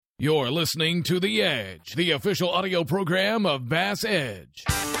You're listening to The Edge, the official audio program of Bass Edge.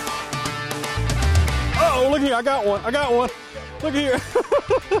 Uh-oh, look here, I got one. Look here.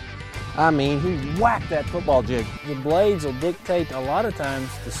 I mean, he whacked that football jig. The blades will dictate a lot of times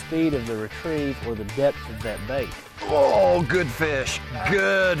the speed of the retrieve or the depth of that bait. Oh, good fish.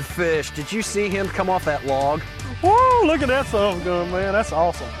 Good fish. Did you see him come off that log? Whoa, look at that son of a gun, man. That's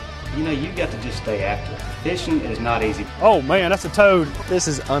awesome. You know, you got to just stay after it. Fishing is not easy. Oh, man, that's a toad. This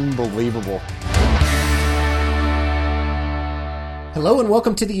is unbelievable. Hello and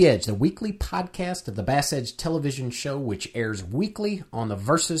welcome to The Edge, the weekly podcast of the Bass Edge television show, which airs weekly on the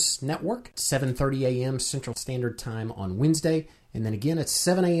Versus Network, 7:30 a.m. Central Standard Time on Wednesday, and then again at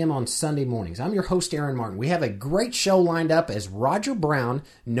 7 a.m. on Sunday mornings. I'm your host, Aaron Martin. We have a great show lined up as Roger Brown,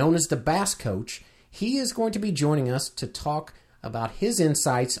 known as the Bass Coach. He is going to be joining us to talk about his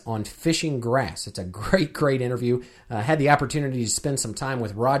insights on fishing grass. It's a great interview. I had the opportunity to spend some time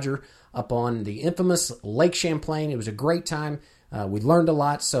with Roger up on the infamous Lake Champlain. It was a great time. We learned a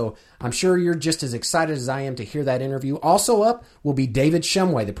lot, so I'm sure you're just as excited as I am to hear that interview. Also up will be David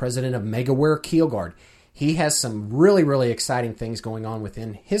Shumway, the president of MegaWare Keel Guard. He has some really exciting things going on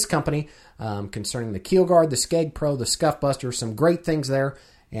within his company concerning the Keel Guard, the Skeg Pro, the Scuff Buster, some great things there,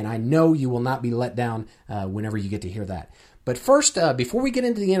 and I know you will not be let down whenever you get to hear that. But first, before we get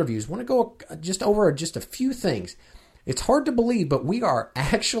into the interviews, I want to go over a few things. It's hard to believe, but we are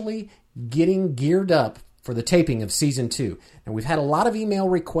actually getting geared up for the taping of Season 2. Now, we've had a lot of email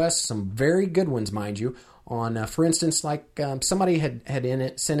requests, some very good ones, mind you, on, for instance, like somebody had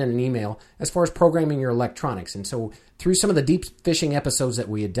sent in an email as far as programming your electronics. And so through some of the deep fishing episodes that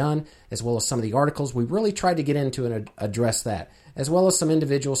we had done, as well as some of the articles, we really tried to get into and address that, as well as some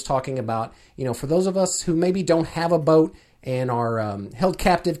individuals talking about, for those of us who maybe don't have a boat and are held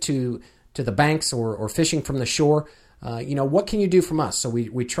captive to the banks or fishing from the shore, what can you do from us? So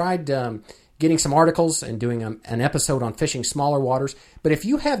we tried getting some articles and doing an episode on fishing smaller waters. But if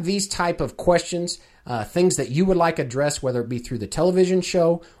you have these type of questions, things that you would like addressed, whether it be through the television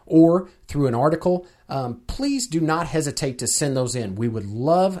show or through an article, please do not hesitate to send those in. We would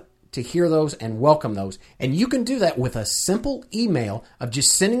love to hear those and welcome those. And you can do that with a simple email of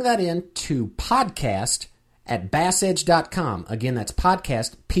just sending that in to podcast@bassedge.com. Again, that's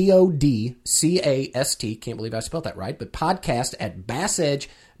podcast, P-O-D-C-A-S-T. Can't believe I spelled that right, but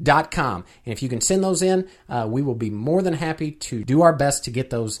podcast@bassedge.com. And if you can send those in, we will be more than happy to do our best to get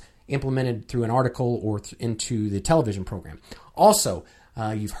those implemented through an article or into the television program. Also,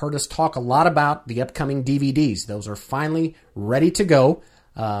 you've heard us talk a lot about the upcoming DVDs. Those are finally ready to go.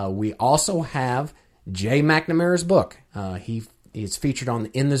 We also have Jay McNamara's book. He is featured on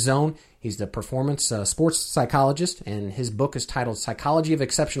In the Zone. He's the performance sports psychologist, and his book is titled Psychology of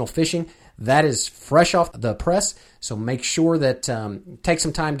Exceptional Fishing. That is fresh off the press, so make sure that take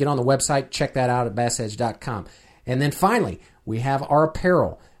some time, get on the website, check that out at bassedge.com. And then finally, we have our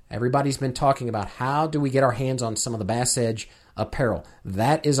apparel. Everybody's been talking about how do we get our hands on some of the Bass Edge apparel.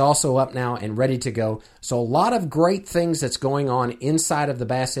 That is also up now and ready to go. So a lot of great things that's going on inside of the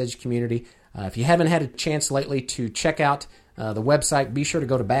Bass Edge community. If you haven't had a chance lately to check out the website, be sure to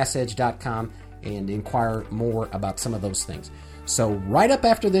go to bassedge.com and inquire more about some of those things. So right up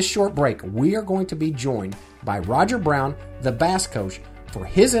after this short break, we are going to be joined by Roger Brown, the Bass Coach, for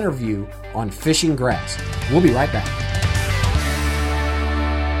his interview on fishing grass. We'll be right back.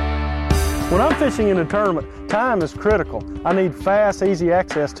 When I'm fishing in a tournament, time is critical. I need fast, easy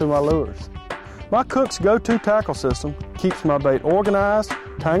access to my lures. My Cook's go-to tackle system keeps my bait organized,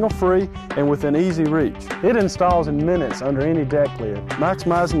 tangle-free, and within easy reach. It installs in minutes under any deck lid,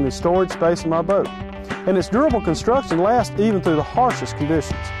 maximizing the storage space of my boat. And its durable construction lasts even through the harshest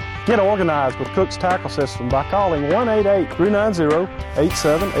conditions. Get organized with Cook's tackle system by calling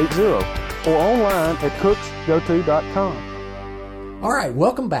 1-888-390-8780 or online at cooksgoto.com. All right,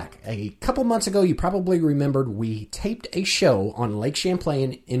 welcome back. A couple months ago, you probably remembered we taped a show on Lake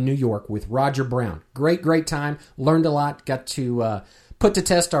Champlain in New York with Roger Brown. Great time. Learned a lot. Got to put to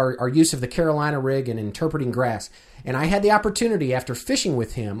test our use of the Carolina rig and interpreting grass. And I had the opportunity, after fishing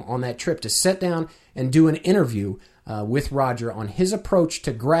with him on that trip, to sit down and do an interview with Roger on his approach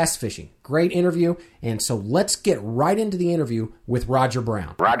to grass fishing. Great interview, and so let's get right into the interview with Roger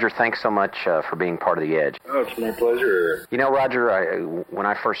Brown. Roger, thanks so much for being part of The Edge. Oh, it's my pleasure. Roger, when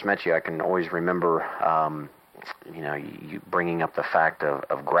I first met you, I can always remember, you bringing up the fact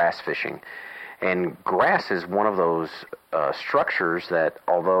of grass fishing. And grass is one of those structures that,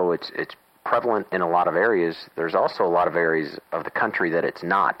 although it's prevalent in a lot of areas, there's also a lot of areas of the country that it's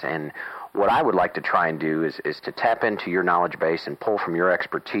not. And what I would like to try and do is to tap into your knowledge base and pull from your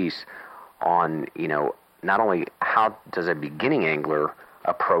expertise on, not only how does a beginning angler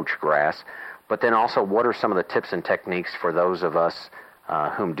approach grass. But then also, what are some of the tips and techniques for those of us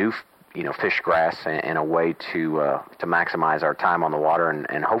whom do fish grass in a way to maximize our time on the water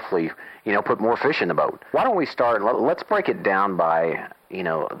and hopefully put more fish in the boat? Why don't we start? Let's break it down by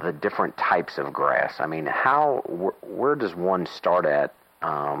the different types of grass. I mean, where does one start at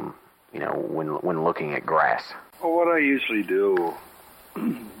when looking at grass? Well, what I usually do,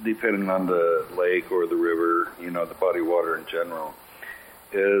 depending on the lake or the river, the body of water in general,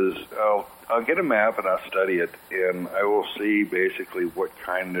 is I'll get a map and I'll study it, and I will see basically what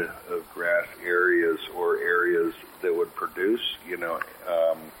kind of grass areas or areas that would produce,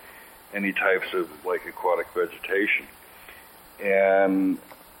 any types of like aquatic vegetation. And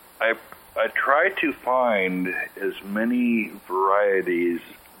I try to find as many varieties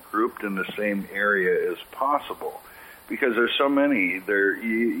grouped in the same area as possible, because there's so many.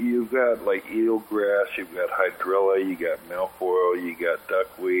 You've got like eelgrass, you've got hydrilla, you got milfoil, you got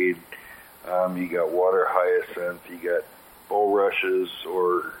duckweed, you got water hyacinth, you got bulrushes,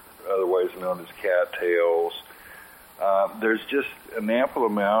 or otherwise known as cattails. There's just an ample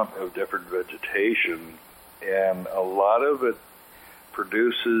amount of different vegetation, and a lot of it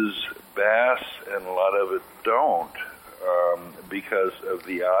produces bass and a lot of it don't, because of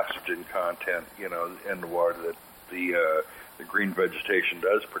the oxygen content, in the water that the green vegetation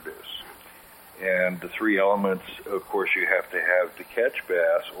does produce. And the three elements, of course, you have to have to catch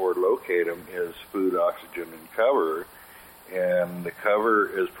bass or locate them is food, oxygen, and cover. And the cover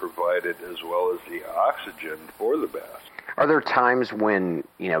is provided as well as the oxygen for the bass. Are there times when,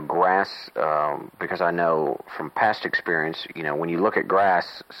 grass, because I know from past experience, when you look at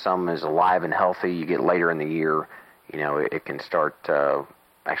grass, some is alive and healthy. You get later in the year, it can start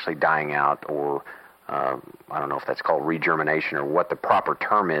actually dying out, or I don't know if that's called regermination or what the proper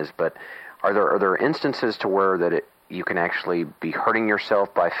term is, but are there instances to where you can actually be hurting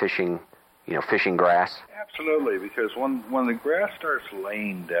yourself by fishing grass? Absolutely, because when the grass starts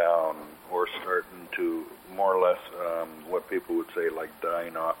laying down or starting to more or less what people would say like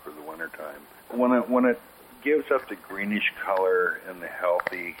dying off for the wintertime, when it gives up the greenish color and the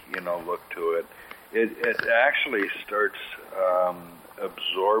healthy look to it, it actually starts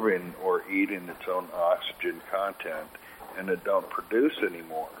absorbing or eating its own oxygen content, and it don't produce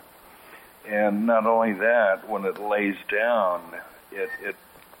anymore. And not only that, when it lays down, it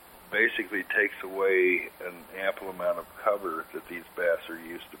basically takes away an ample amount of cover that these bass are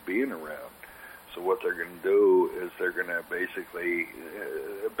used to being around. So what they're going to do is they're going to basically,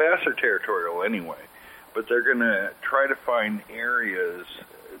 bass are territorial anyway, but they're going to try to find areas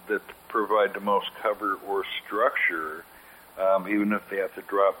that provide the most cover or structure, even if they have to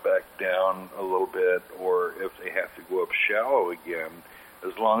drop back down a little bit or if they have to go up shallow again,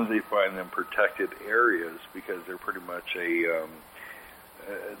 as long as they find them protected areas, because they're pretty much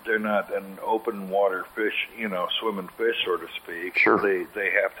they're not an open water fish, swimming fish, so to speak. Sure. They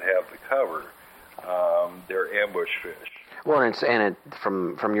have to have the cover. They're ambush fish. Well,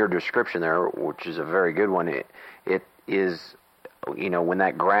 from your description there, which is a very good one, it is, when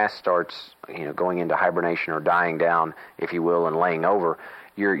that grass starts, going into hibernation or dying down, if you will, and laying over,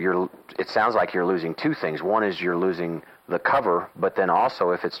 it sounds like you're losing two things. One is you're losing the cover, but then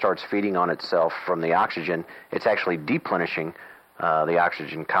also if it starts feeding on itself from the oxygen, it's actually deplenishing the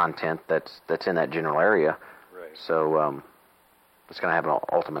oxygen content that's in that general area. Right. So it's going to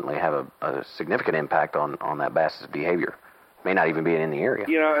ultimately have a significant impact on that bass's behavior. May not even be in the area.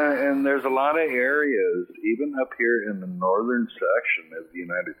 And there's a lot of areas, even up here in the northern section of the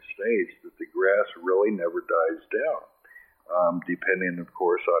United States, that the grass really never dies down, depending, of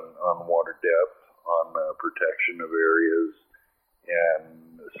course, on water depth, on protection of areas,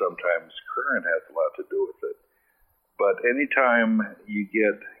 and sometimes current has a lot to do with it. But anytime you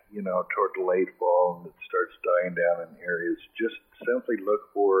get, toward the late fall and it starts dying down in areas, just simply look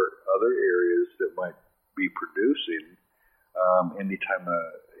for other areas that might be producing any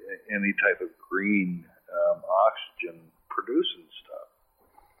type of green oxygen producing stuff.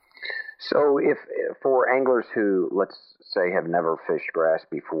 So if for anglers who, let's say, have never fished grass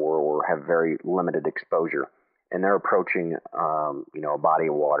before or have very limited exposure, and they're approaching a body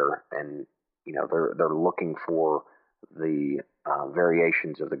of water, and they're looking for the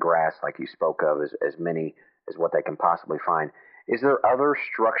variations of the grass like you spoke of, as many as what they can possibly find, is there other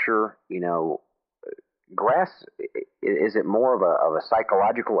structure, grass, is it more of a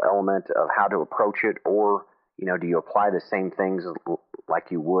psychological element of how to approach it, or do you apply the same things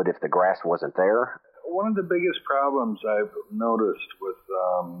like you would if the grass wasn't there? One of the biggest problems I've noticed with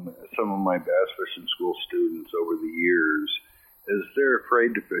some of my bass fishing school students over the years is they're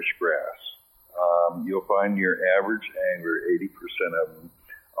afraid to fish grass. You'll find your average angler, 80% of them,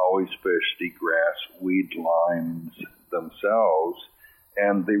 always fish the grass weed lines themselves,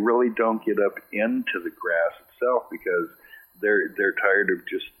 and they really don't get up into the grass itself because they're tired of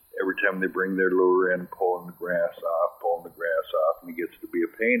just every time they bring their lure in, pulling the grass off, and it gets to be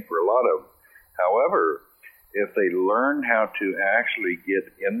a pain for a lot of them. However, if they learn how to actually get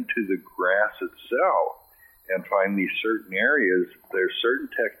into the grass itself and find these certain areas, there's certain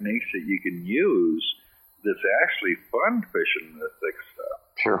techniques that you can use that's actually fun fishing the thick stuff.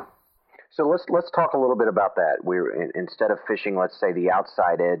 Sure. So let's talk a little bit about that. Instead of fishing, let's say, the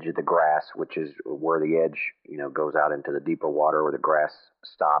outside edge of the grass, which is where the edge, goes out into the deeper water where the grass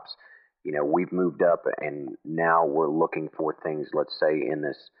stops. We've moved up, and now we're looking for things, let's say, in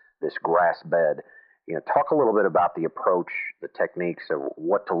this grass bed. Talk a little bit about the approach, the techniques of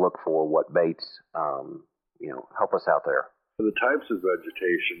what to look for, what baits. Help us out there. For the types of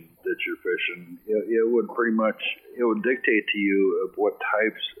vegetation that you're fishing, it would dictate to you of what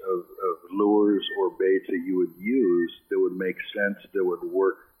types of lures or baits that you would use that would make sense, that would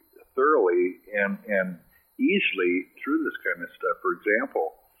work thoroughly and easily through this kind of stuff. For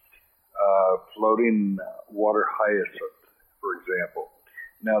example, floating water hyacinth, for example.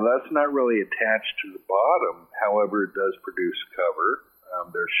 Now, that's not really attached to the bottom. However, it does produce cover.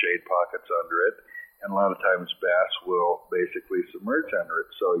 There's shade pockets under it. And a lot of times bass will basically submerge under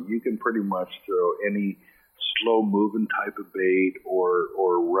it. So you can pretty much throw any slow-moving type of bait or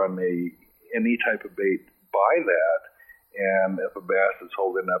run any type of bait by that. And if a bass is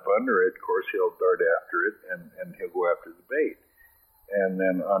holding up under it, of course, he'll dart after it and he'll go after the bait. And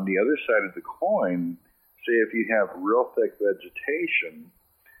then on the other side of the coin, say if you have real thick vegetation,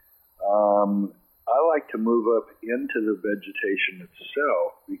 I like to move up into the vegetation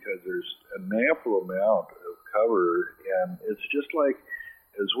itself because there's an ample amount of cover, and it's just like,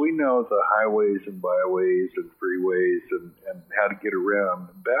 as we know, the highways and byways and freeways and how to get around,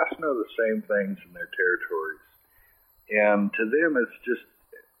 bass know the same things in their territories. And to them, it's just,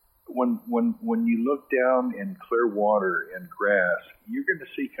 when you look down in clear water and grass, you're going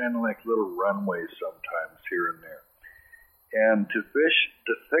to see kind of like little runways sometimes here and there. And to fish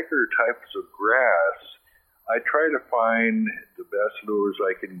the thicker types of grass, I try to find the best lures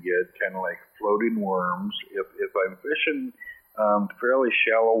I can get, kind of like floating worms. If I'm fishing fairly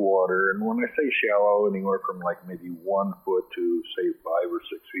shallow water, and when I say shallow, anywhere from like maybe 1 foot to say 5 or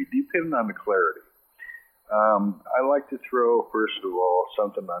 6 feet, depending on the clarity. I like to throw, first of all,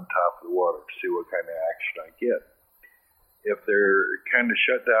 something on top of the water to see what kind of action I get. If they're kind of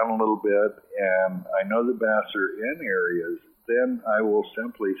shut down a little bit and I know the bass are in areas, then I will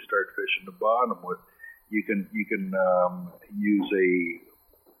simply start fishing the bottom with, you can use a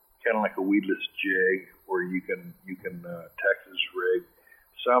kind of like a weedless jig, or you can Texas rig,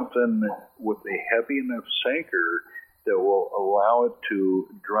 something with a heavy enough sinker that will allow it to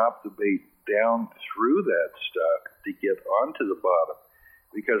drop the bait down through that stuff to get onto the bottom.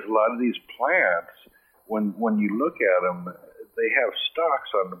 Because a lot of these plants, when you look at them, they have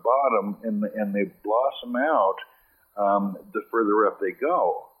stalks on the bottom and they blossom out the further up they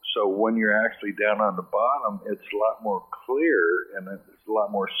go. So when you're actually down on the bottom, it's a lot more clear and it's a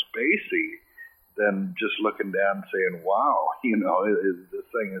lot more spacey than just looking down and saying, wow, this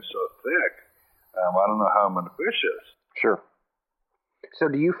thing is so thick. I don't know how I'm going to fish this. Sure. So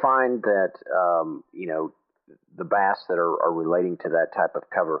do you find that, the bass that are relating to that type of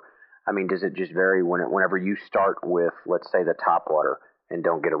cover, I mean, does it just vary whenever you start with, let's say, the topwater and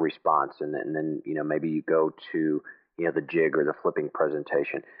don't get a response, and then maybe you go to the jig or the flipping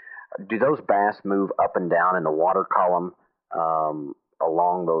presentation? Do those bass move up and down in the water column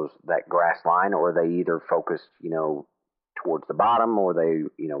along that grass line, or are they either focused towards the bottom, or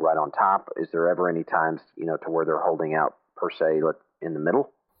they right on top? Is there ever any times to where they're holding out per se in the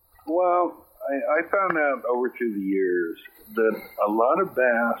middle? Well, I found out over through the years that a lot of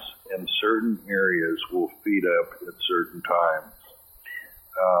bass in certain areas will feed up at certain times.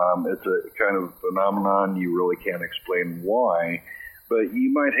 It's a kind of phenomenon, you really can't explain why, but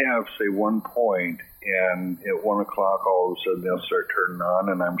you might have, say, one point, and at 1 o'clock all of a sudden they'll start turning on,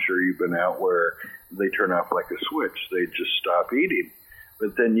 and I'm sure you've been out where they turn off like a switch. They just stop eating.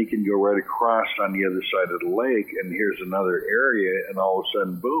 But then you can go right across on the other side of the lake, and here's another area, and all of a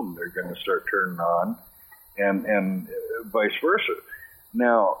sudden, boom, they're going to start turning on, and vice versa.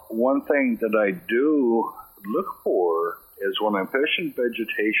 Now, one thing that I do look for is when I'm fishing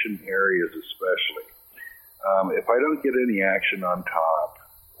vegetation areas especially, if I don't get any action on top,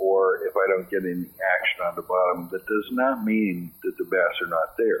 or if I don't get any action on the bottom, that does not mean that the bass are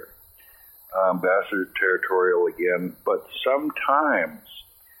not there. Bass are territorial again, but sometimes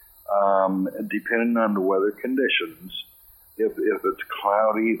depending on the weather conditions. If it's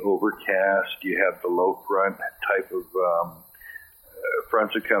cloudy, overcast, you have the low front type of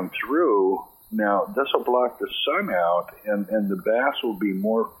fronts that come through. Now, this will block the sun out, and the bass will be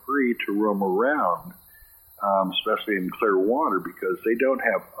more free to roam around, especially in clear water, because they don't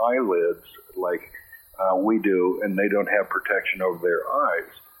have eyelids like we do, and they don't have protection over their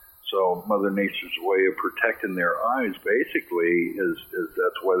eyes. So Mother Nature's way of protecting their eyes basically is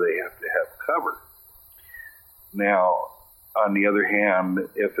that's why they have to have cover. Now, on the other hand,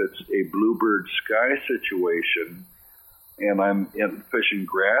 if it's a bluebird sky situation and I'm fishing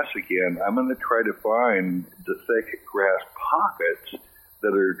grass again, I'm going to try to find the thick grass pockets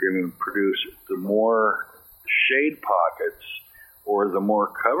that are going to produce the more shade pockets or the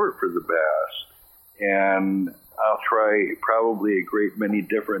more cover for the bass. And I'll try probably a great many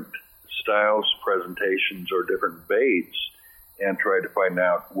different styles, presentations, or different baits, and try to find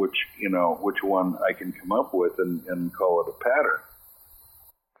out which one I can come up with and call it a pattern.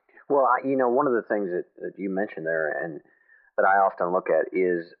 Well, one of the things that you mentioned there and that I often look at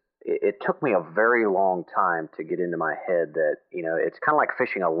is it took me a very long time to get into my head that, it's kind of like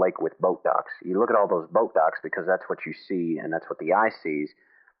fishing a lake with boat docks. You look at all those boat docks because that's what you see and that's what the eye sees,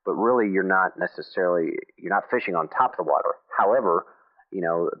 but really you're not fishing on top of the water. However,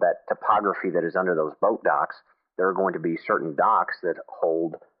 that topography that is under those boat docks, there are going to be certain docks that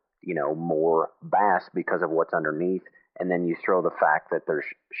hold, more bass because of what's underneath. And then you throw the fact that there's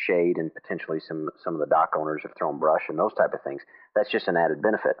shade and potentially some of the dock owners have thrown brush and those type of things. That's just an added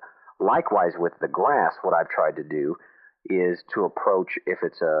benefit. Likewise with the grass, what I've tried to do is to approach, if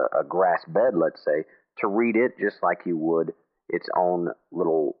it's a grass bed, let's say, to read it just like you would its own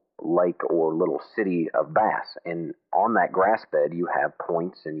little lake or little city of bass. And on that grass bed, you have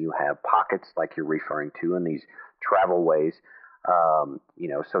points and you have pockets like you're referring to in these travel ways.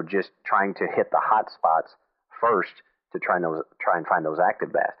 So just trying to hit the hot spots first to try and find those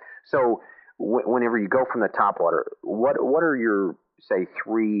active bass. So whenever you go from the topwater, what are your, say,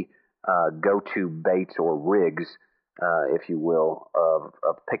 three go-to baits or rigs, if you will,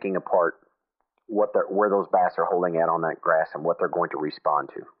 of picking apart where those bass are holding at on that grass and what they're going to respond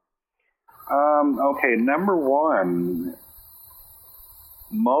to? Okay, number one,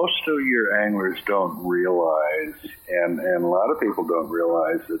 most of your anglers don't realize, and a lot of people don't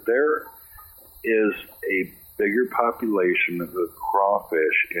realize, that there is a bigger population of the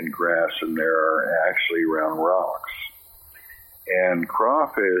crawfish in grass than there are actually around rocks. And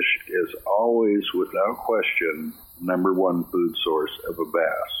crawfish is always, without question, number one food source of a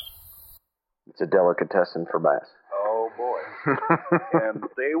bass. It's a delicatessen for bass. Oh, boy. And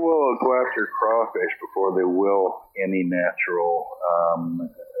they will go after crawfish before they will any natural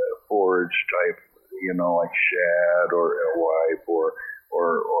forage type, like shad or alewife or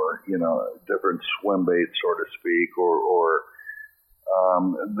different swim baits, so to speak, or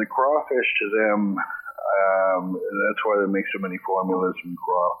the crawfish to them, that's why they make so many formulas from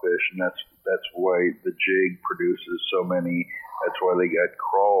crawfish, and that's why the jig produces so many. That's why they got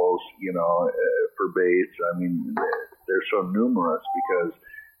crawls, for baits. I mean, they're so numerous because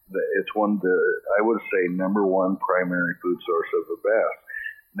it's I would say, number one primary food source of the bass.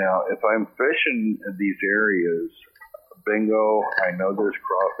 Now, if I'm fishing these areas, bingo, I know there's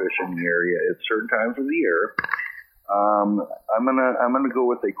crawfish in the area at certain times of the year. I'm gonna go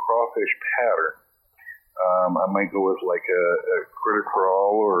with a crawfish pattern. I might go with like a critter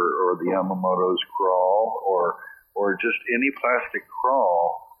crawl or the Yamamoto's crawl or just any plastic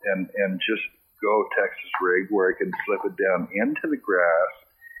crawl and just go Texas rig where I can slip it down into the grass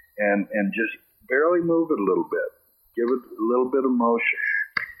and just barely move it a little bit, give it a little bit of motion.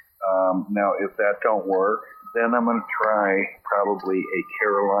 Now, if that don't work, then I'm going to try probably a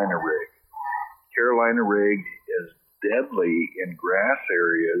Carolina rig. Carolina rig is deadly in grass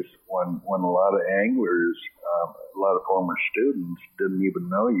areas when a lot of anglers, a lot of former students didn't even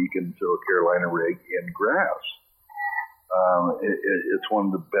know you can throw a Carolina rig in grass. It's one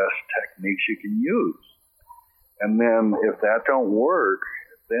of the best techniques you can use. And then if that don't work,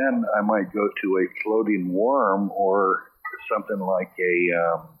 then I might go to a floating worm or something like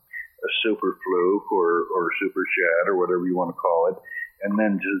a super fluke or super shad or whatever you want to call it, and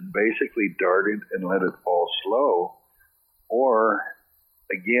then just basically dart it and let it fall slow. Or,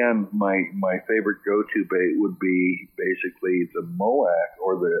 again, my favorite go-to bait would be basically the Moac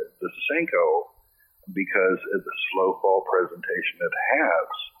or the Senko because of the slow fall presentation it has.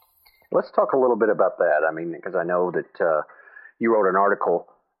 Let's talk a little bit about that. I mean, because I know that you wrote an article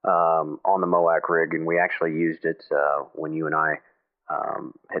on the Moac rig, and we actually used it when you and I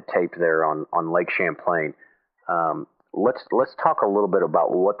had taped there on Lake Champlain. let's talk a little bit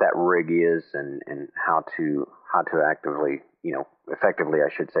about what that rig is and how to actively, effectively, I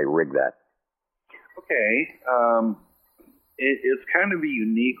should say, rig that. Okay. It's kind of a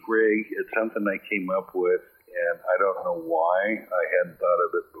unique rig. It's something I came up with, and I don't know why I hadn't thought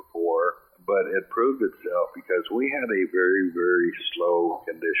of it before, but it proved itself because we had a very, very slow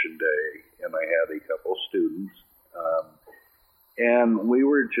condition day, and I had a couple students, and we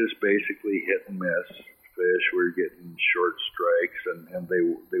were just basically hit and miss fish. We were getting short strikes, and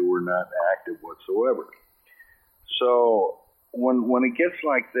they were not active whatsoever. So when it gets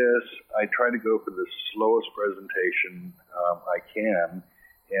like this, I try to go for the slowest presentation I can,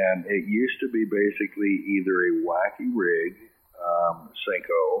 and it used to be basically either a wacky rig,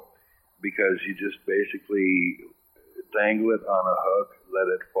 Senko, because you just basically dangle it on a hook, let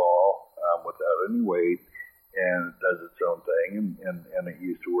it fall without any weight, and it does its own thing, and it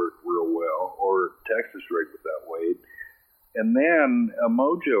used to work real well, or Texas rig without weight. And then a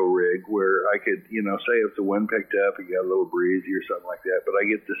Mojo rig where I could, say if the wind picked up, it got a little breezy or something like that, but I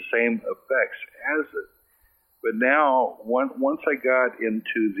get the same effects as it. But now, once I got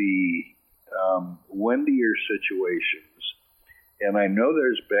into the windier situations, and I know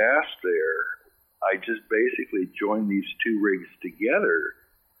there's bass there, I just basically join these two rigs together.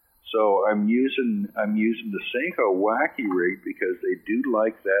 So I'm using the Senko wacky rig because they do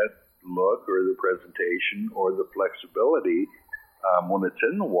like that look or the presentation or the flexibility when it's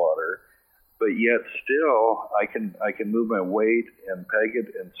in the water, but yet still I can move my weight and peg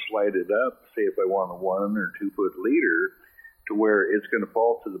it and slide it up, say if I want a 1 or 2 foot leader, to where it's going to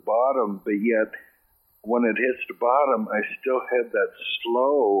fall to the bottom, but yet when it hits the bottom, I still have that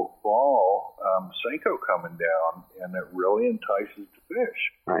slow fall Senko coming down, and it really entices the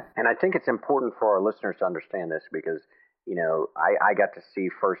fish. Right, and I think it's important for our listeners to understand this because I got to see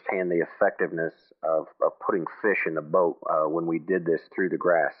firsthand the effectiveness of putting fish in the boat when we did this through the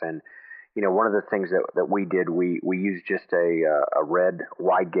grass. And, one of the things that we did, we used just a red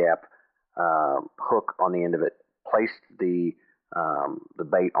wide gap hook on the end of it, placed the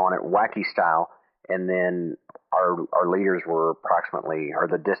bait on it, wacky style, and then our leaders were approximately, or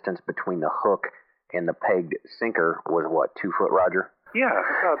the distance between the hook and the pegged sinker was what, 2 foot, Roger? Yeah,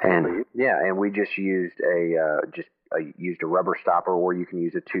 and we just used used a rubber stopper, or you can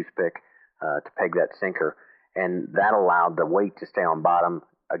use a toothpick to peg that sinker, and that allowed the weight to stay on bottom.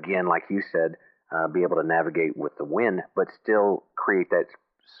 Again, like you said, be able to navigate with the wind, but still create that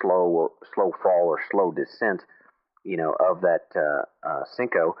slow fall or slow descent, of that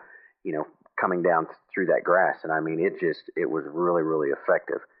Senko, coming down through that grass. And I mean, it was really, really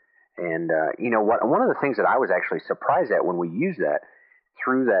effective. And one of the things that I was actually surprised at when we used that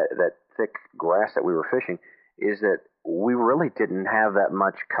through that thick grass that we were fishing is that we really didn't have that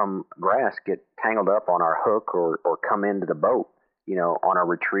much grass get tangled up on our hook or come into the boat, on our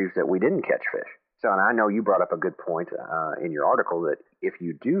retrieves that we didn't catch fish. So, and I know you brought up a good point in your article that if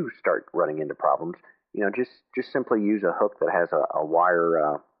you do start running into problems, just simply use a hook that has a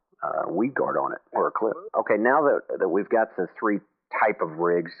wire weed guard on it or a clip. Okay, now that we've got the 3 type of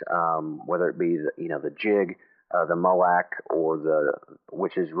rigs, whether it be the jig, the Moac, or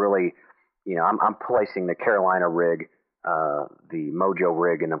which is really, I'm placing the Carolina rig, the Mojo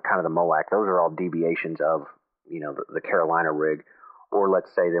rig, and kind of the Moac. Those are all deviations of the Carolina rig, or let's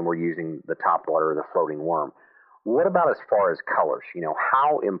say then we're using the topwater or the floating worm. What about as far as colors?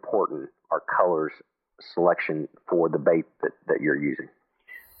 How important are colors selection for the bait that you're using?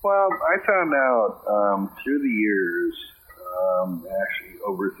 Well, I found out through the years, actually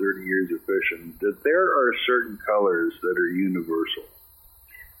over 30 years of fishing, that there are certain colors that are universal.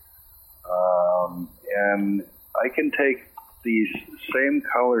 And I can take these same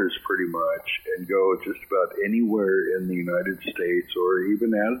colors pretty much and go just about anywhere in the United States or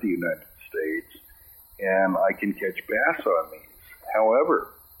even out of the United States, and I can catch bass on these.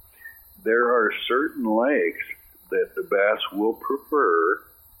 However, there are certain lakes that the bass will prefer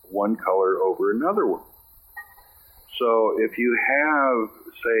one color over another one. So if you have,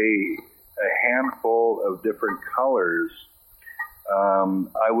 say, a handful of different colors,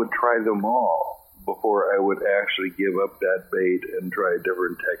 I would try them all before I would actually give up that bait and try a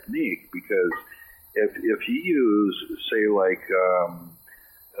different technique. Because if you use, say, like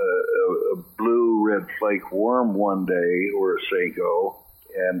a blue red flake worm one day or a Senko,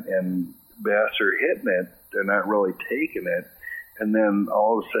 and bass are hitting it, they're not really taking it, and then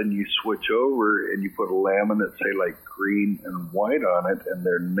all of a sudden you switch over and you put a laminate, say like green and white on it, and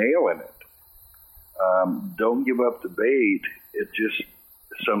they're nailing it. Don't give up the bait. It just,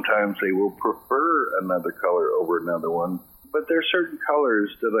 sometimes they will prefer another color over another one, but there are certain colors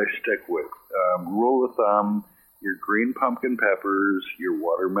that I stick with. Rule of thumb, your green pumpkin peppers, your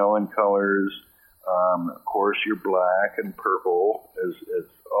watermelon colors, of course your black and purple has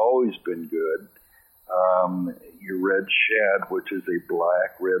always been good. Your red shad, which is a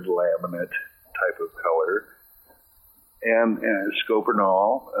black-red laminate type of color, and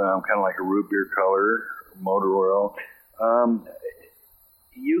scopoenol, kind of like a root beer color, motor oil.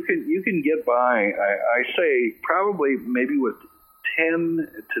 You can get by, I say, probably maybe with 10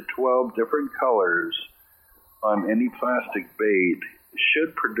 to 12 different colors on any plastic bait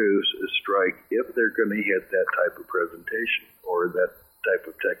should produce a strike if they're going to hit that type of presentation or that type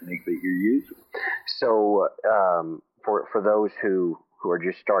of technique that you're using. So for those who are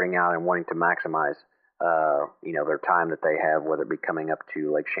just starting out and wanting to maximize their time that they have, whether it be coming up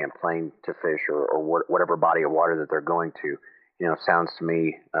to Lake Champlain to fish or whatever body of water that they're going to, sounds to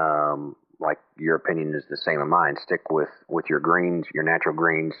me like your opinion is the same as mine. Stick with your greens, your natural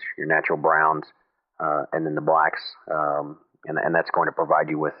browns, and then the blacks, and that's going to provide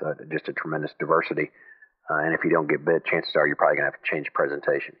you with just a tremendous diversity. And if you don't get bit, chances are you're probably going to have to change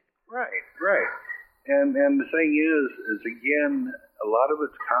presentation. Right. And the thing is again, a lot of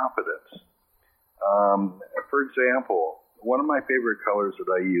it's confidence. For example, one of my favorite colors that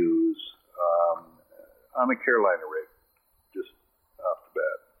I use on a Carolina rig, just off the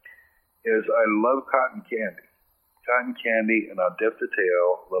bat, is I love cotton candy. Cotton candy, and I'll dip the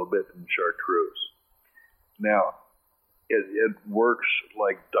tail a little bit in chartreuse. Now, it works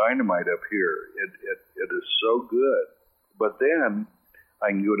like dynamite up here. It is so good. But then I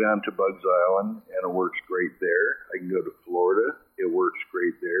can go down to Bugs Island, and it works great there. I can go to Florida. It works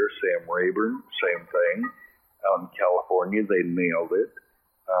great there. Sam Rayburn, same thing. Out in California, they nailed it.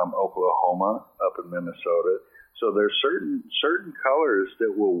 Oklahoma, up in Minnesota. So there's certain colors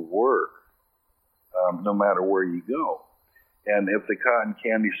that will work no matter where you go. And if the cotton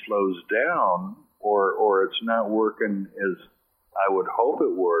candy slows down or it's not working as I would hope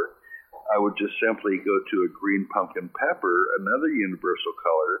it worked, I would just simply go to a green pumpkin pepper, another universal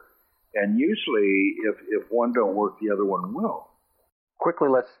color, and usually if one don't work, the other one will. Quickly,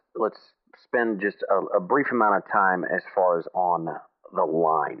 let's spend just a brief amount of time as far as on the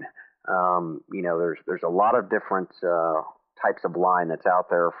line. There's a lot of different types of line that's out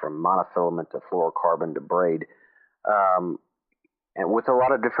there, from monofilament to fluorocarbon to braid, and with a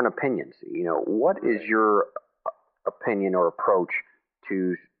lot of different opinions. What is your opinion or approach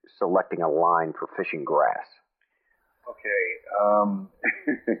to selecting a line for fishing grass? Okay,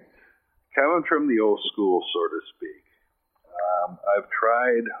 coming from the old school, so to speak, I've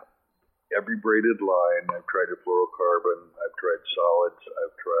tried every braided line. I've tried a fluorocarbon. I've tried solids.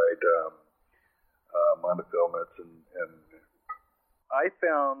 I've tried monofilament, and I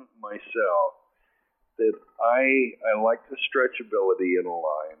found myself that I like the stretchability in a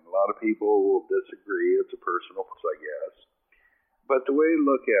line. A lot of people will disagree. It's a personal, I guess. But the way I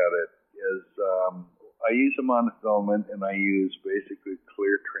look at it is I use a monofilament, and I use basically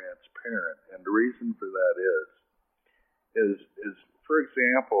clear transparent. And the reason for that is for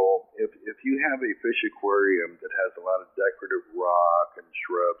example, if you have a fish aquarium that has a lot of decorative rock and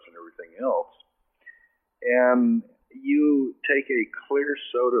shrubs and everything else, and you take a clear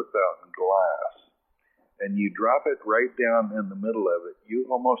soda fountain glass and you drop it right down in the middle of it, you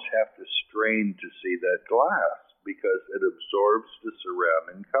almost have to strain to see that glass because it absorbs the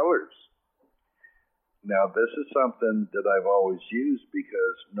surrounding colors. Now, this is something that I've always used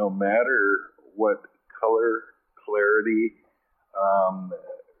because no matter what color, clarity,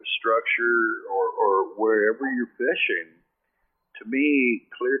 structure, or wherever you're fishing, to me,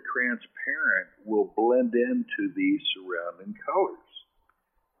 clear transparent will blend into the surrounding colors.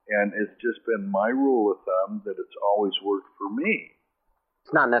 And it's just been my rule of thumb that it's always worked for me.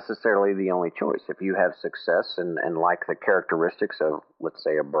 It's not necessarily the only choice. If you have success and like the characteristics of, let's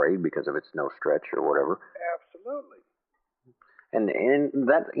say, a braid because of its no stretch or whatever. Absolutely. And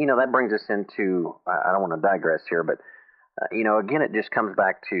that, that brings us into, I don't want to digress here, but again, it just comes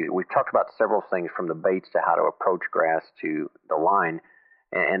back to, we've talked about several things from the baits to how to approach grass to the line,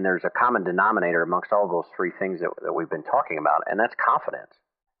 and there's a common denominator amongst all those three things that we've been talking about, and that's confidence.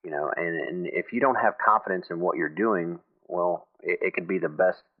 And if you don't have confidence in what you're doing, well, it could be the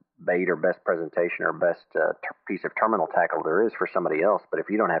best bait or best presentation or best piece of terminal tackle there is for somebody else, but if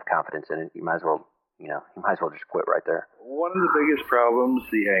you don't have confidence in it, you might as well just quit right there. One of the biggest problems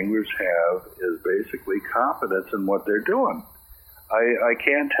the anglers have is basically confidence in what they're doing. I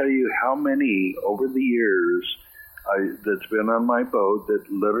can't tell you how many over the years that's been on my boat that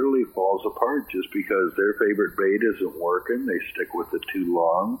literally falls apart just because their favorite bait isn't working. They stick with it too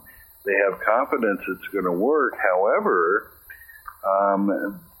long. They have confidence it's going to work. However,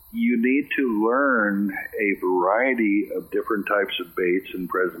 you need to learn a variety of different types of baits and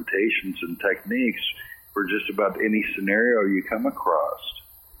presentations and techniques for just about any scenario you come across.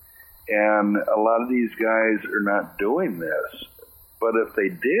 And a lot of these guys are not doing this. But if they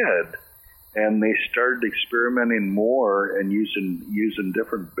did, and they started experimenting more and using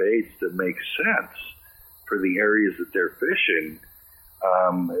different baits that make sense for the areas that they're fishing,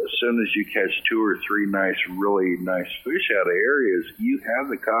 as soon as you catch 2 or 3 really nice fish out of areas, you have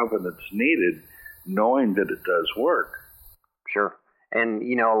the confidence needed knowing that it does work. Sure. And,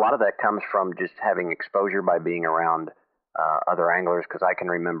 a lot of that comes from just having exposure by being around other anglers, because I can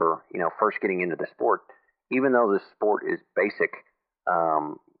remember, first getting into the sport, even though the sport is basic,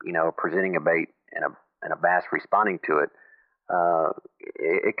 presenting a bait and a bass responding to it,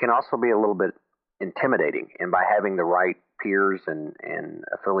 it can also be a little bit intimidating. And by having the right peers and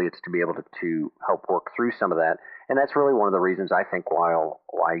affiliates to be able to help work through some of that, and that's really one of the reasons I think why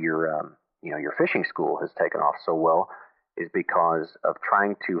your fishing school has taken off so well, is because of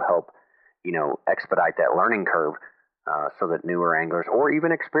trying to help expedite that learning curve, so that newer anglers or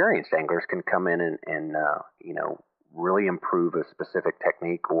even experienced anglers can come in and really improve a specific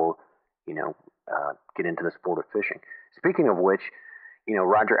technique or get into the sport of fishing. Speaking of which,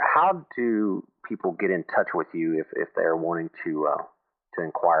 Roger, how do people get in touch with you if they're wanting to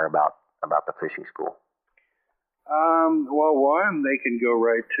inquire about the fishing school? Well, one, they can go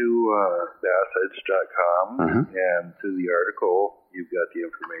right to BassEdge.com, and through the article, you've got the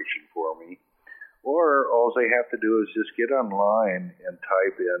information for me. Or all they have to do is just get online and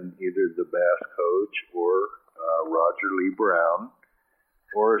type in either the Bass Coach or Roger Lee Brown,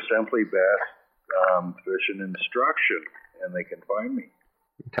 or simply Bass Fishing Instruction, and they can find me.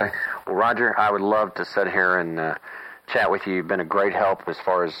 Okay. Well, Roger, I would love to sit here and chat with you. You've been a great help as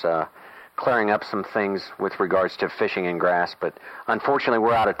far as clearing up some things with regards to fishing and grass, but unfortunately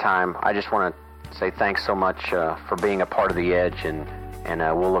we're out of time. I just want to say thanks so much for being a part of The Edge, and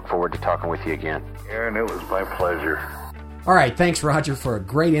we'll look forward to talking with you again. Aaron, it was my pleasure. All right, thanks, Roger, for a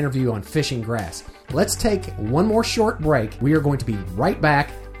great interview on fishing grass. Let's take one more short break. We are going to be right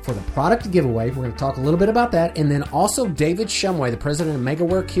back for the product giveaway. We're going to talk a little bit about that, and then also David Shumway, the president of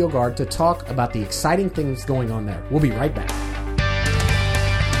MegaWare Keel Guard, to talk about the exciting things going on there. We'll be right back.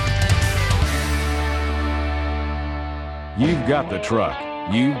 You've got the truck.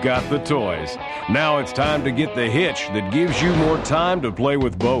 You've got the toys. Now it's time to get the hitch that gives you more time to play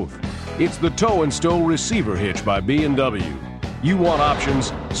with both. It's the Tow and Stow Receiver Hitch by B&W. You want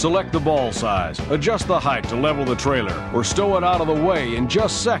options? Select the ball size, adjust the height to level the trailer, or stow it out of the way in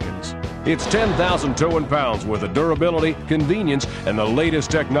just seconds. It's 10,000 towing pounds worth of durability, convenience, and the latest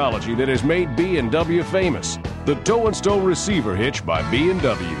technology that has made B&W famous. The Tow and Stow Receiver Hitch by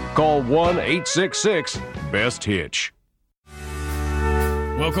B&W. Call 1-866-BEST-HITCH.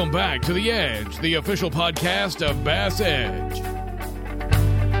 Welcome back to The Edge, the official podcast of Bass Edge.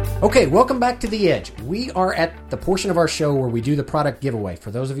 Okay, welcome back to The Edge. We are at the portion of our show where we do the product giveaway.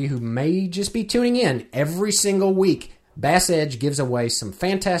 For those of you who may just be tuning in, every single week, Bass Edge gives away some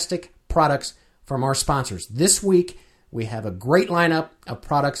fantastic products from our sponsors. This week, we have a great lineup of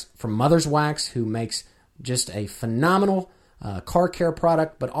products from Mother's Wax, who makes just a phenomenal car care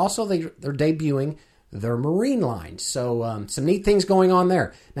product, but also they're debuting their marine line. So some neat things going on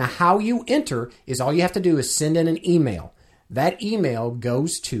there. Now, how you enter is all you have to do is send in an email. That email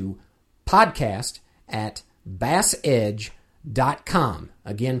goes to podcast@bassedge.com.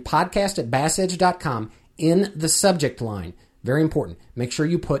 Again, podcast@bassedge.com in the subject line. Very important. Make sure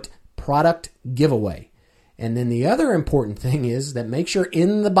you put product giveaway. And then the other important thing is that make sure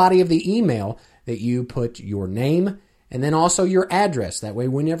in the body of the email that you put your name and then also your address. That way,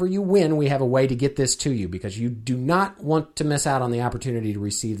 whenever you win, we have a way to get this to you, because you do not want to miss out on the opportunity to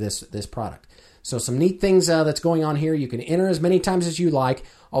receive this product. So some neat things that's going on here. You can enter as many times as you like,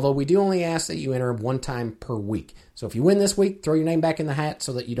 although we do only ask that you enter one time per week. So if you win this week, throw your name back in the hat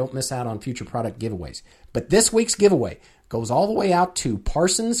so that you don't miss out on future product giveaways. But this week's giveaway goes all the way out to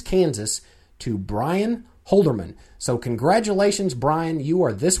Parsons, Kansas, to Brian Holderman. So congratulations, Brian. You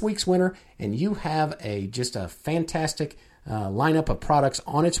are this week's winner, and you have just a fantastic lineup of products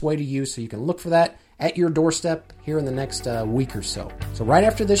on its way to you, so you can look for that at your doorstep here in the next week or so. So right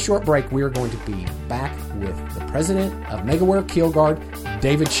after this short break, we are going to be back with the president of MegaWare Keel Guard,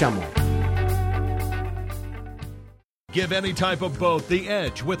 David Shumway. Give any type of boat the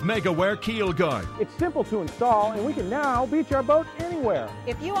edge with MegaWare Keel Guard. It's simple to install, and we can now beach our boat anywhere.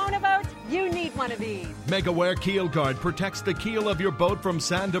 If you own a boat, you need one of these. MegaWare Keel Guard protects the keel of your boat from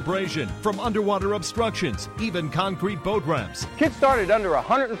sand abrasion, from underwater obstructions, even concrete boat ramps. Kit started under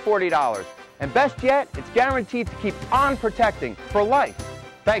 $140. And best yet, it's guaranteed to keep on protecting for life.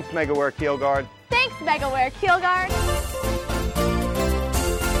 Thanks, MegaWare Keel Guard. Thanks, MegaWare Keel Guard.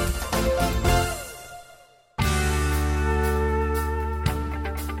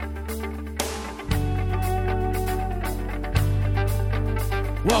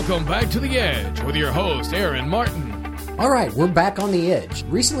 Welcome back to The Edge with your host, Aaron Martin. All right, we're back on The Edge.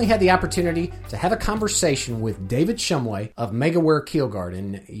 Recently had the opportunity to have a conversation with David Shumway of MegaWare Keel Guard,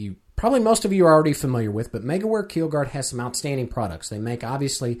 and probably most of you are already familiar with, but MegaWare Keel Guard has some outstanding products. They make,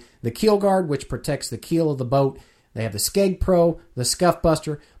 obviously, the Keel Guard, which protects the keel of the boat. They have the Skeg Pro, the Scuff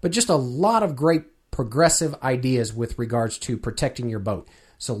Buster, but just a lot of great progressive ideas with regards to protecting your boat.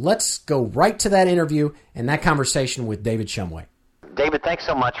 So let's go right to that interview and that conversation with David Shumway. David, thanks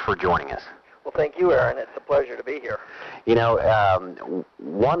so much for joining us. Well, thank you, Aaron. It's a pleasure to be here. You know,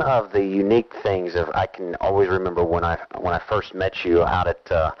 one of the unique things I can always remember when I first met you out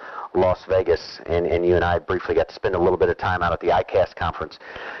at Las Vegas, and you and I briefly got to spend a little bit of time out at the ICAST conference.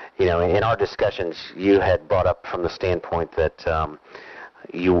 You know, in our discussions, you had brought up from the standpoint that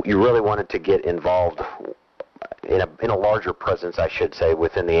you really wanted to get involved in a larger presence, I should say,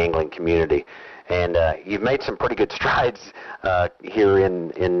 within the angling community. And you've made some pretty good strides here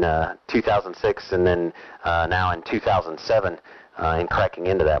in 2006 and then now in 2007 in cracking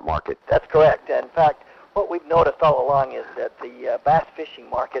into that market. That's correct. In fact, what we've noticed all along is that the bass fishing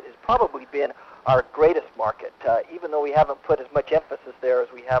market has probably been our greatest market. Even though we haven't put as much emphasis there as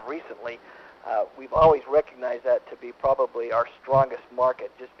we have recently, we've always recognized that to be probably our strongest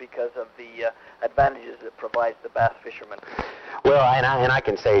market just because of the advantages it provides the bass fishermen. Well, and I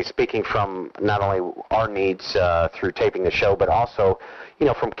can say, speaking from not only our needs through taping the show, but also, you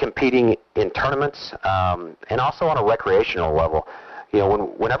know, from competing in tournaments and also on a recreational level. You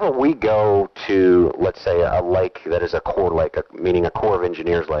know, whenever we go to, let's say, a lake that is a Corps lake, meaning a Corps of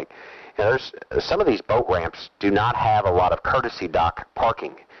Engineers lake, you know, there's some of these boat ramps do not have a lot of courtesy dock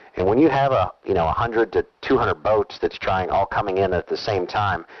parking. And when you have 100 to 200 boats that's all coming in at the same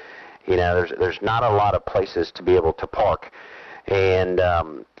time, you know, there's not a lot of places to be able to park. And,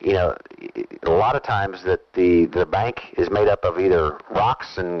 you know, a lot of times that the bank is made up of either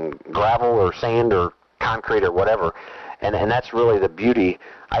rocks and gravel or sand or concrete or whatever. And that's really the beauty,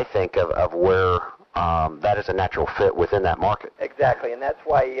 I think, of where that is a natural fit within that market. Exactly, and that's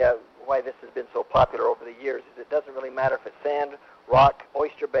why this has been so popular over the years. Is it doesn't really matter if it's sand, rock,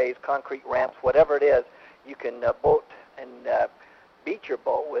 oyster bays, concrete ramps, whatever it is, you can boat and beat your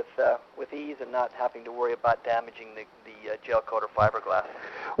boat with ease and not having to worry about damaging the gel coat or fiberglass.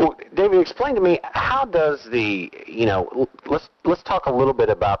 Well, David, explain to me, how does let's talk a little bit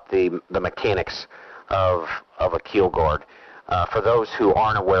about the mechanics of a keel guard. For those who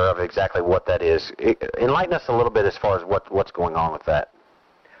aren't aware of exactly what that is, enlighten us a little bit as far as what's going on with that.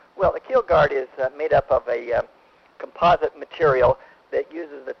 Well, the keel guard is made up of a composite material that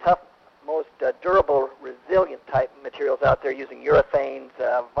uses the tough, most durable, resilient type materials out there, using urethanes,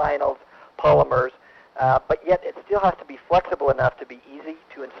 vinyls, polymers, but yet it still has to be flexible enough to be easy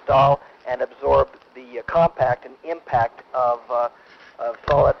to install and absorb the compact and impact of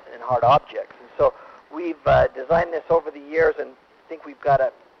solid and hard objects. And so we've designed this over the years, and I think we've got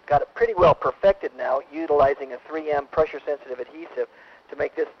it pretty well perfected now, utilizing a 3M pressure-sensitive adhesive to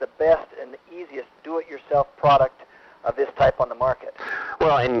make this the best and the easiest do-it-yourself product of this type on the market.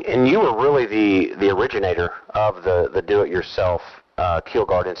 Well, and you were really the originator of the do-it-yourself keel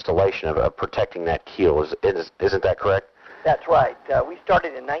guard installation of protecting that keel. Isn't that correct? That's right. We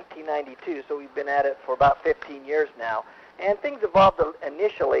started in 1992, so we've been at it for about 15 years now. And things evolved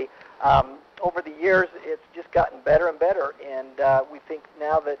initially. Over the years, it's just gotten better and better. And we think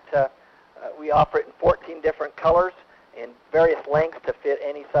now that we offer it in 14 different colors in various lengths to fit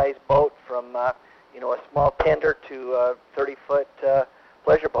any size boat, from a small tender to a 30-foot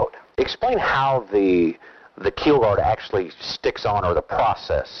pleasure boat. Explain how the keel guard actually sticks on, or the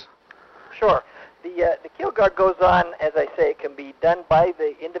process. Sure. The keel guard goes on, as I say, it can be done by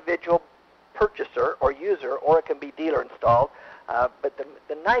the individual purchaser or user, or it can be dealer installed. But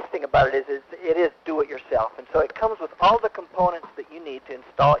the nice thing about it is it is do-it-yourself. And so it comes with all the components that you need to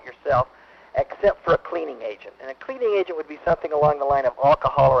install it yourself, except for a cleaning agent. And a cleaning agent would be something along the line of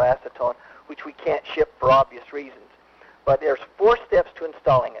alcohol or acetone, which we can't ship for obvious reasons. But there's 4 steps to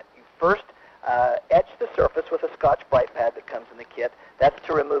installing it. You first etch the surface with a Scotch-Brite pad that comes in the kit. That's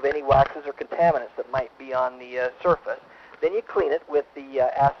to remove any waxes or contaminants that might be on the surface. Then you clean it with the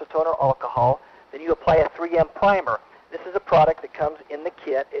acetone or alcohol. Then you apply a 3M primer. This is a product that comes in the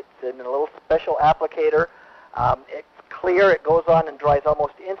kit. It's in a little special applicator. It's clear. It goes on and dries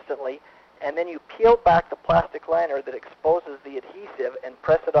almost instantly. And then you peel back the plastic liner that exposes the adhesive and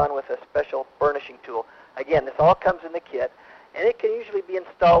press it on with a special burnishing tool. Again, this all comes in the kit. and it can usually be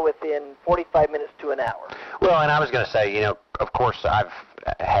installed within 45 minutes to an hour. Well, and I was going to say, of course, I've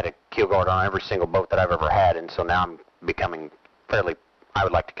had a keel guard on every single boat that I've ever had, and so now I'm becoming fairly, I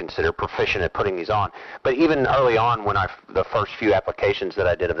would like to consider, proficient at putting these on. But even early on, when the first few applications that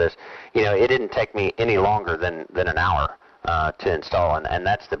I did of this, it didn't take me any longer than an hour to install, and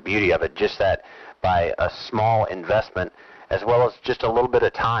that's the beauty of it. Just that by a small investment, as well as just a little bit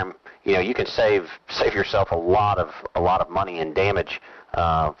of time, you can save yourself a lot of money and damage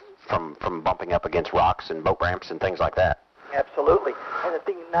from bumping up against rocks and boat ramps and things like that. Absolutely. And the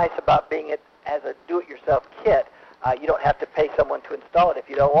thing nice about being it as a do-it-yourself kit, you don't have to pay someone to install it if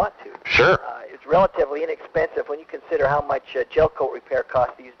you don't want to. Sure. It's relatively inexpensive when you consider how much gel coat repair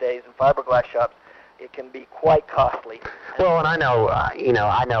costs these days in fiberglass shops. It can be quite costly. Well, and I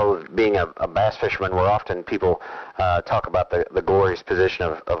know being a bass fisherman, where often people talk about the glorious position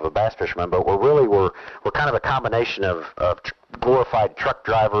of a bass fisherman, but we're kind of a combination of glorified truck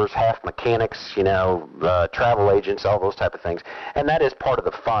drivers, half mechanics, travel agents, all those type of things, and that is part of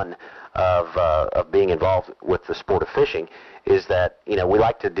the fun of being involved with the sport of fishing. Is that we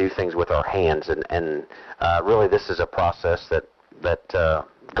like to do things with our hands, and really this is a process that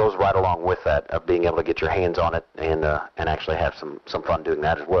goes right along with that, of being able to get your hands on it and actually have some fun doing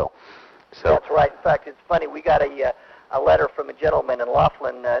that as well. So that's right. In fact, it's funny. We got a letter from a gentleman in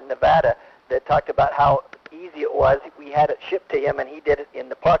Laughlin, Nevada, that talked about how easy it was. We had it shipped to him, and he did it in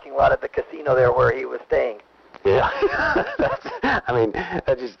the parking lot of the casino there where he was staying. Yeah,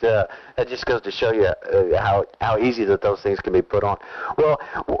 that just goes to show you how easy that those things can be put on. Well,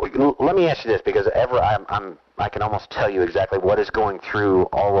 let me ask you this, because I can almost tell you exactly what is going through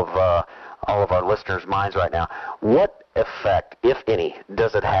all of our listeners' minds right now. What effect, if any,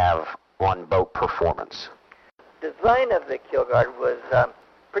 does it have on boat performance? The design of the keel guard was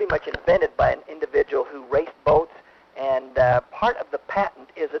pretty much invented by an individual who raced boats, and part of the patent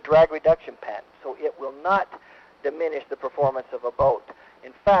is a drag reduction patent, so it will not diminish the performance of a boat.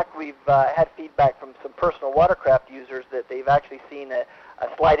 In fact, we've had feedback from some personal watercraft users that they've actually seen a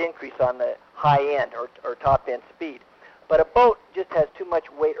slight increase on the high end or top end speed. But a boat just has too much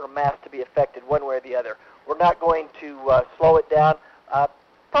weight or mass to be affected one way or the other. We're not going to slow it down,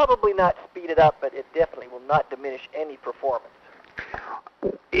 probably not speed it up, but it definitely will not diminish any performance.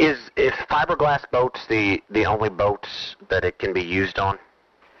 Is fiberglass boats the only boats that it can be used on?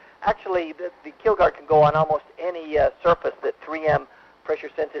 Actually, the keel guard can go on almost any surface that 3M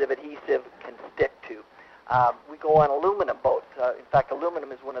pressure-sensitive adhesive can stick to. We go on aluminum boats. In fact,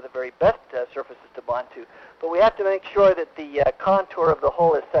 aluminum is one of the very best surfaces to bond to. But we have to make sure that the contour of the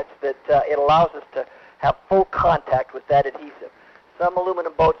hull is such that it allows us to have full contact with that adhesive. Some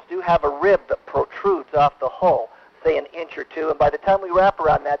aluminum boats do have a rib that protrudes off the hull, say an inch or two, and by the time we wrap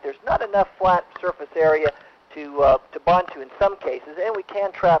around that, there's not enough flat surface area to bond to in some cases, and we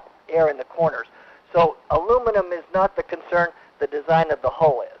can trap air in the corners. So aluminum is not the concern. The design of the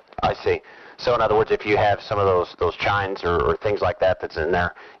hull is. I see. So in other words, if you have some of those chines or things like that that's in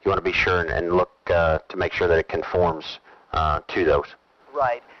there, you want to be sure and look to make sure that it conforms to those.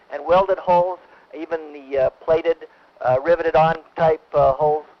 Right. And welded holes, even the plated, riveted-on type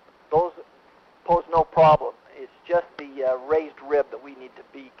holes, those pose no problem. It's just the raised rib that we need to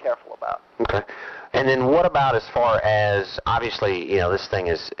be careful about. Okay. And then what about as far as, obviously, this thing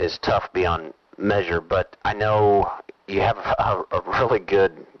is tough beyond measure, but I know you have a really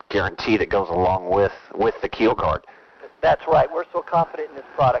good guarantee that goes along with the keel guard. That's right. We're so confident in this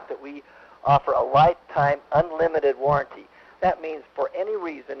product that we offer a lifetime unlimited warranty. That means for any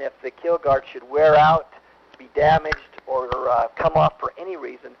reason, if the keel guard should wear out, be damaged, or come off for any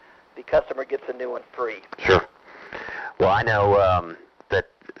reason, the customer gets a new one free. Sure. Well, I know that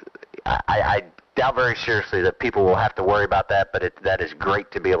I doubt very seriously that people will have to worry about that, but that is great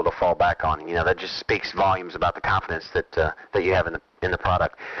to be able to fall back on. That just speaks volumes about the confidence that you have in the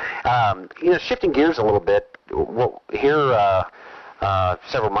product. Shifting gears a little bit, here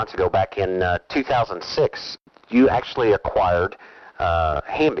several months ago, back in 2006, you actually acquired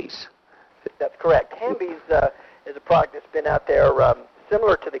Hamby's. That's correct. Hamby's is a product that's been out there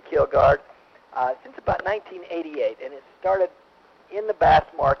similar to the keel guard since about 1988, and it started in the bass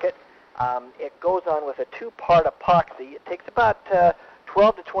market. It goes on with a two-part epoxy. It takes about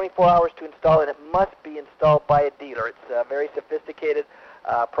 12 to 24 hours to install, and it must be installed by a dealer. It's a very sophisticated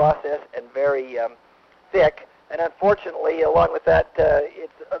process and very thick, and unfortunately, along with that,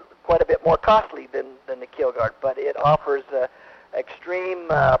 it's quite a bit more costly than the keel guard, but it offers extreme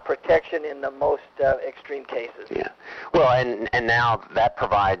protection in the most extreme cases. Yeah. Well, and now that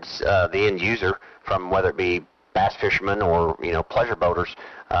provides the end user, from whether it be bass fishermen or pleasure boaters,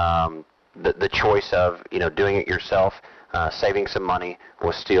 the choice of doing it yourself, saving some money,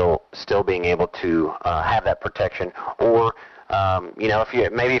 was still being able to have that protection, or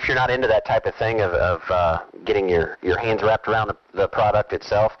if you're not into that type of thing of getting your hands wrapped around the product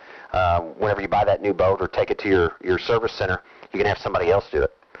itself, whenever you buy that new boat or take it to your service center, you can have somebody else do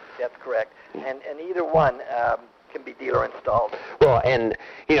it. That's correct, and either one can be dealer installed. Well, and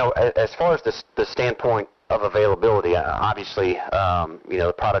as far as the standpoint of availability, obviously,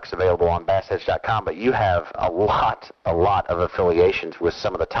 the product's available on BassEdge.com, but you have a lot of affiliations with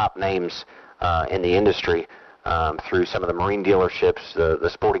some of the top names in the industry through some of the marine dealerships, the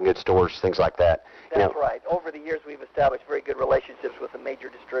sporting goods stores, things like that. That's right. Over the years, we've established very good relationships with the major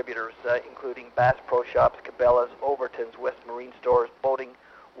distributors, including Bass Pro Shops, Cabela's, Overton's, West Marine Stores, Boating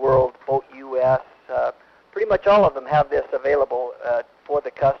World, Boat US. Pretty much all of them have this available for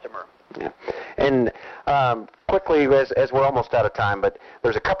the customer. Yeah. And quickly, as we're almost out of time, but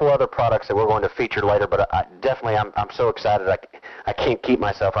there's a couple other products that we're going to feature later, but I'm so excited I can't keep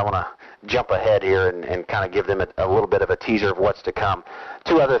myself. I want to jump ahead here and kind of give them a little bit of a teaser of what's to come.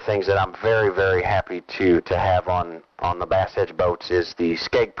 Two other things that I'm very, very happy to have on the Bass Edge boats is the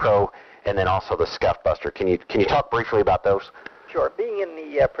Skeg Pro and then also the Scuff Buster. Can you talk briefly about those? Sure. Being in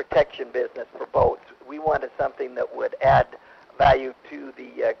the protection business for boats, we wanted something that would add value to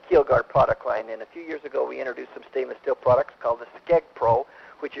the Keelguard product line. And a few years ago, we introduced some stainless steel products called the Skeg Pro,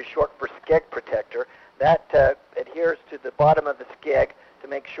 which is short for Skeg Protector. That adheres to the bottom of the skeg to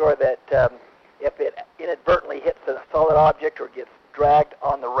make sure that if it inadvertently hits a solid object or gets dragged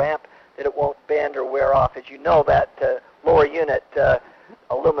on the ramp, that it won't bend or wear off. As you know, that lower unit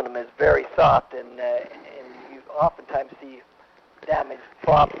aluminum is very soft, and you oftentimes see damaged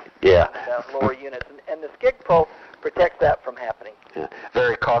props in lower units. And the Skeg Pro protects that from happening. Yeah.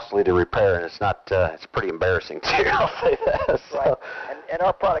 Very costly to repair, and it's not. It's pretty embarrassing too. I'll say that. So. Right. And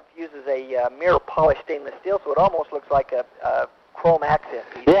our product uses a mirror polished stainless steel, so it almost looks like a chrome accent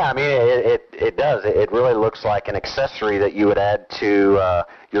piece. Yeah, I mean it does. It really looks like an accessory that you would add to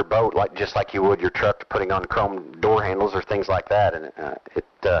your boat, just like you would your truck, putting on chrome door handles or things like that, and it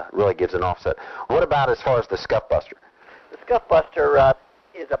really gives an offset. What about as far as the Scuff Buster? The Scuff Buster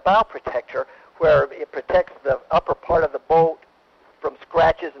is a bow protector where it protects the upper part of the boat from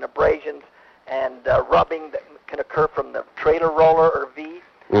scratches and abrasions and rubbing that can occur from the trailer roller or V.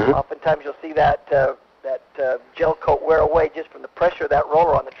 Mm-hmm. Oftentimes you'll see that gel coat wear away just from the pressure of that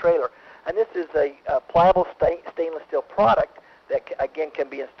roller on the trailer. And this is a pliable stainless steel product that, again, can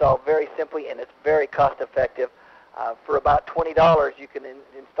be installed very simply, and it's very cost effective. For about $20, you can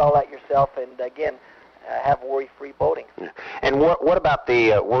install that yourself, and again, have worry-free boating. And what about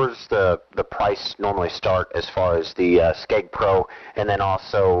where's the price normally start as far as the Skeg Pro, and then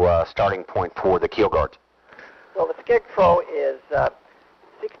also starting point for the keel guards? Well, the Skeg Pro is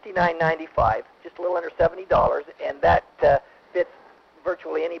 $69.95, just a little under $70, and that fits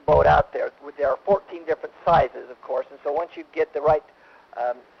virtually any boat out there. There are 14 different sizes, of course, and so once you get the right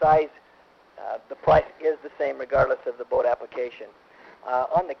size, the price is the same regardless of the boat application.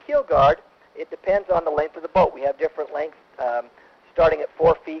 On the keel guard, it depends on the length of the boat. We have different lengths, starting at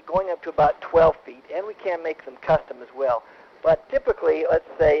 4 feet, going up to about 12 feet, and we can make them custom as well. But typically, let's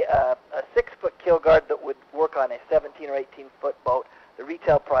say a 6-foot keel guard that would work on a 17 or 18-foot boat, the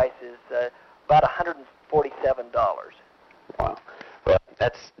retail price is about $147. Wow. Well,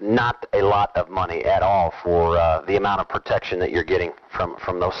 that's not a lot of money at all for the amount of protection that you're getting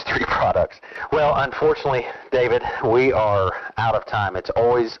from those three products. Well, unfortunately, David, we are out of time. It's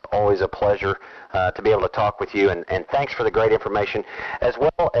always a pleasure to be able to talk with you, and thanks for the great information. As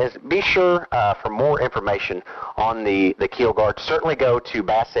well as be sure for more information on the keel guard, certainly go to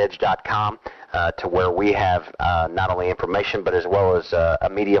BassEdge.com. To where we have not only information but as well as a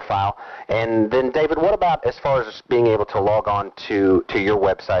media file. And then, David, what about as far as being able to log on to your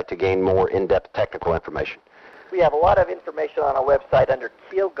website to gain more in-depth technical information? We have a lot of information on our website under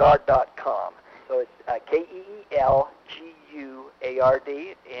keelguard.com. So it's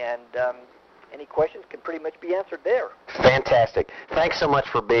KEELGUARD, and any questions can pretty much be answered there. Fantastic. Thanks so much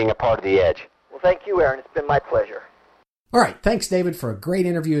for being a part of The Edge. Well, thank you, Aaron. It's been my pleasure. All right, thanks, David, for a great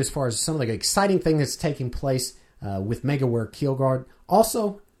interview as far as some of the exciting things that's taking place with MegaWare Keel Guard.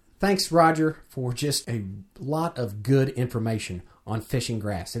 Also, thanks, Roger, for just a lot of good information on fishing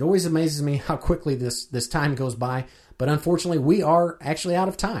grass. It always amazes me how quickly this time goes by, but unfortunately, we are actually out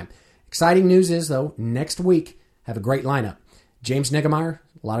of time. Exciting news is, though, next week, have a great lineup. James Niggemeyer,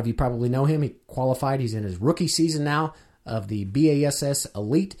 a lot of you probably know him. He qualified. He's in his rookie season now of the BASS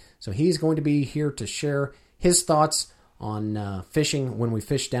Elite, so he's going to be here to share his thoughts on fishing when we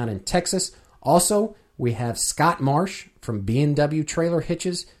fish down in Texas. Also, we have Scott Marsh from B&W Trailer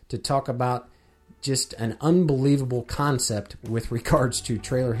Hitches to talk about just an unbelievable concept with regards to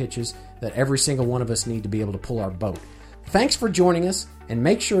trailer hitches that every single one of us need to be able to pull our boat. Thanks for joining us, and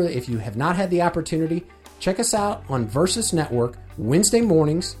make sure that if you have not had the opportunity, check us out on Versus Network Wednesday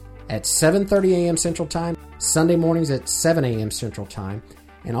mornings at 7:30 a.m. Central Time, Sunday mornings at 7 a.m. Central Time,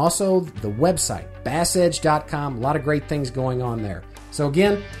 and also the website, BassEdge.com. A lot of great things going on there. So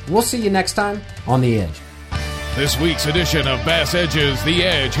again, we'll see you next time on The Edge. This week's edition of Bass Edge's The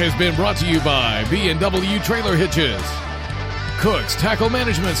Edge has been brought to you by B&W Trailer Hitches, Cook's Tackle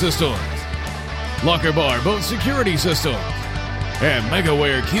Management Systems, Locker Bar Boat Security Systems, and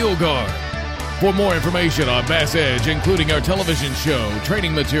MegaWare Keel Guard. For more information on Bass Edge, including our television show,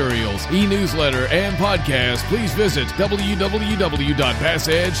 training materials, e-newsletter, and podcast, please visit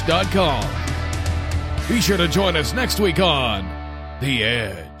www.bassedge.com. Be sure to join us next week on The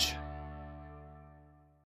Edge.